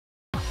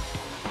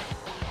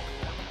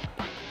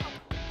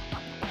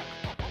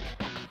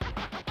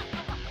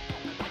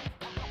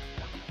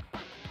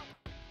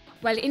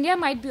While India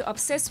might be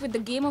obsessed with the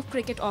game of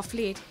cricket of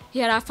late,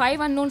 here are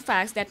 5 unknown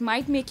facts that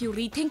might make you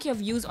rethink your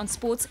views on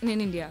sports in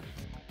India.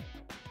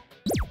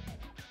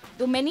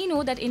 Though many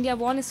know that India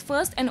won its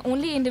first and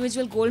only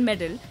individual gold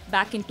medal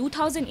back in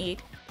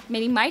 2008,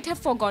 many might have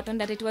forgotten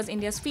that it was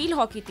India's field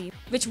hockey team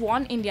which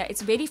won India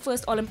its very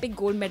first Olympic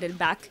gold medal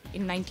back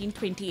in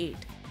 1928.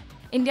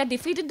 India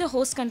defeated the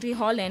host country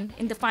Holland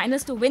in the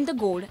finals to win the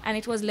gold, and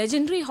it was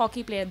legendary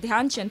hockey player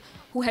Dhyan Chand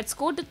who had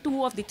scored the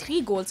 2 of the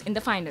 3 goals in the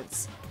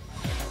finals.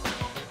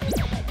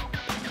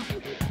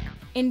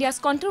 India's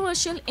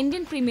controversial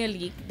Indian Premier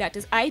League, that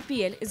is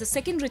IPL, is the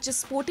second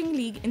richest sporting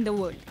league in the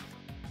world.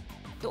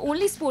 The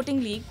only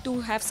sporting league to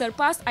have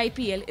surpassed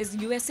IPL is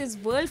USA's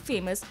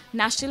world-famous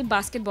National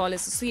Basketball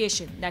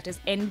Association, that is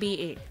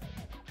NBA.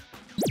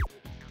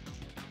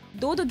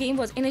 Though the game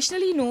was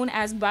initially known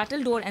as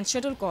battledore and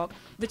shuttlecock,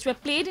 which were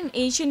played in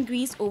ancient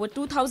Greece over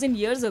 2000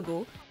 years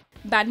ago,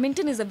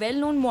 badminton is a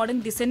well-known modern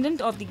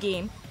descendant of the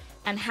game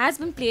and has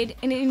been played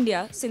in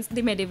India since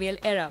the medieval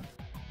era.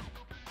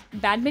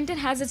 Badminton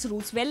has its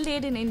roots well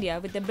laid in India,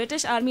 with the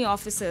British Army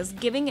officers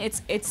giving it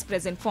its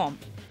present form.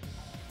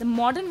 The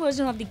modern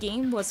version of the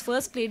game was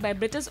first played by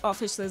British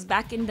officers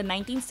back in the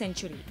 19th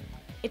century.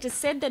 It is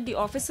said that the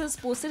officers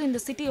posted in the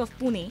city of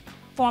Pune,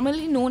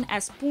 formerly known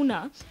as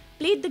Pune,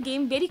 played the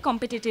game very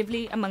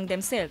competitively among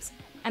themselves,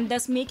 and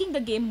thus making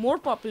the game more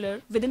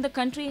popular within the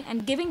country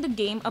and giving the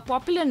game a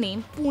popular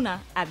name, Pune,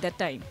 at that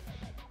time.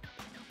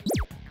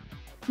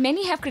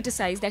 Many have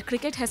criticized that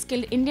cricket has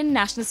killed Indian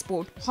national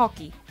sport,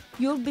 hockey.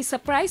 You'll be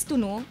surprised to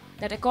know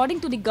that according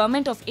to the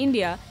Government of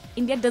India,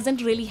 India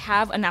doesn't really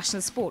have a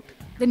national sport.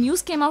 The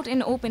news came out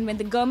in open when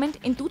the government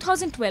in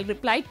 2012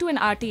 replied to an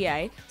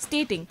RTI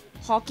stating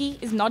hockey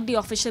is not the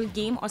official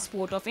game or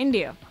sport of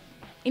India.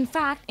 In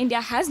fact, India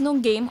has no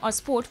game or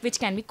sport which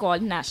can be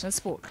called national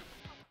sport.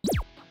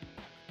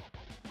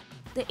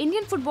 The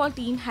Indian football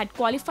team had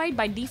qualified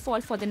by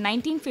default for the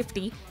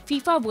 1950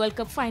 FIFA World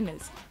Cup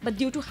finals, but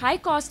due to high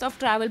cost of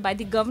travel by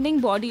the governing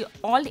body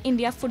All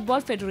India Football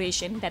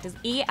Federation, that is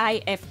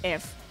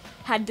AIFF,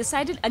 had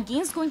decided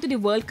against going to the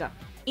World Cup.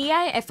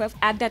 AIFF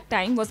at that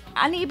time was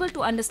unable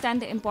to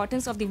understand the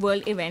importance of the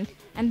world event,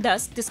 and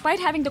thus, despite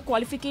having the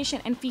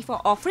qualification and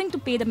FIFA offering to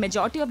pay the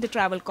majority of the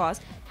travel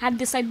costs, had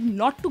decided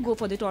not to go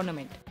for the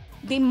tournament.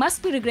 They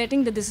must be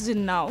regretting the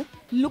decision now,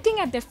 looking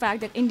at the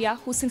fact that India,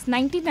 who since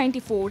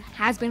 1994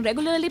 has been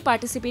regularly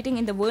participating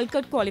in the World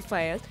Cup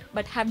qualifiers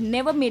but have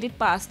never made it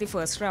past the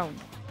first round.